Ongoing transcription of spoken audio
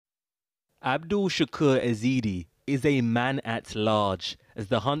Abdul Ezedi is a man at large as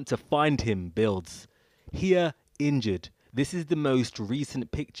the hunt to find him builds. Here, injured, this is the most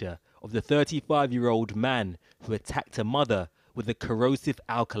recent picture of the 35-year-old man who attacked a mother with a corrosive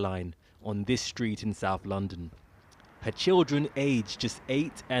alkaline on this street in South London. Her children, aged just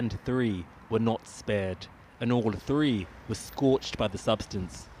 8 and 3, were not spared, and all 3 were scorched by the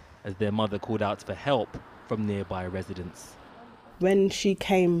substance as their mother called out for help from nearby residents. When she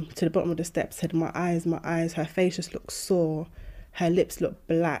came to the bottom of the steps, said, my eyes, her face just looked sore, her lips looked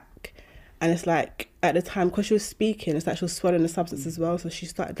black. And it's like, at the time, because she was speaking, it's like she was swallowing the substance as well. So she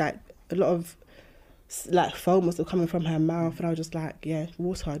started, like, a lot of, like, foam was coming from her mouth. And I was just like, yeah,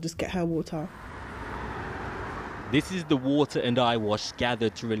 water, just get her water. This is the water and eye wash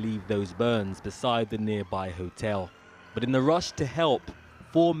gathered to relieve those burns beside the nearby hotel. But in the rush to help,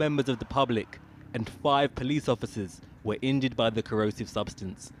 4 members of the public and 5 police officers were injured by the corrosive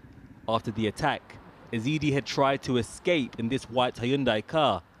substance. After the attack, Ezedi had tried to escape in this white Hyundai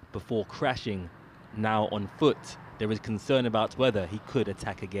car before crashing. Now on foot, there is concern about whether he could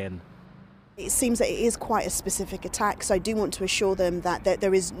attack again. It seems that it is quite a specific attack, so I do want to assure them that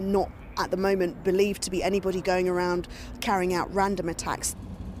there is not, at the moment, believed to be anybody going around carrying out random attacks.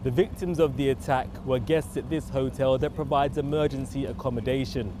 The victims of the attack were guests at this hotel that provides emergency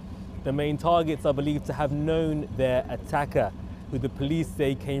accommodation. The main targets are believed to have known their attacker, who the police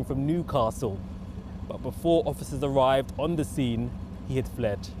say came from Newcastle. But before officers arrived on the scene, he had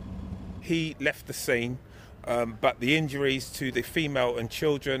fled. He left the scene, but the injuries to the female and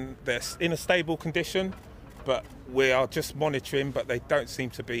children, they're in a stable condition, but we are just monitoring, but they don't seem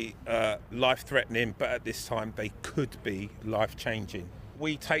to be life-threatening, but at this time they could be life-changing.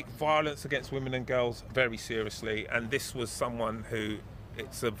 We take violence against women and girls very seriously, and this was someone who,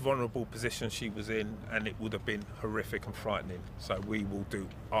 it's a vulnerable position she was in, and it would have been horrific and frightening. So we will do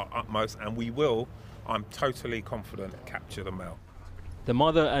our utmost, and we will, I'm totally confident, capture the male. The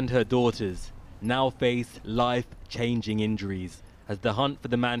mother and her daughters now face life-changing injuries as the hunt for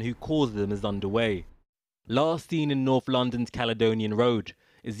the man who caused them is underway. Last seen in North London's Caledonian Road,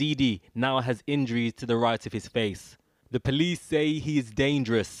 Ezedi now has injuries to the right of his face. The police say he is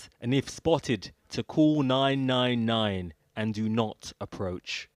dangerous and if spotted, to call 999 and do not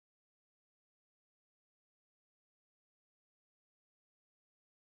approach.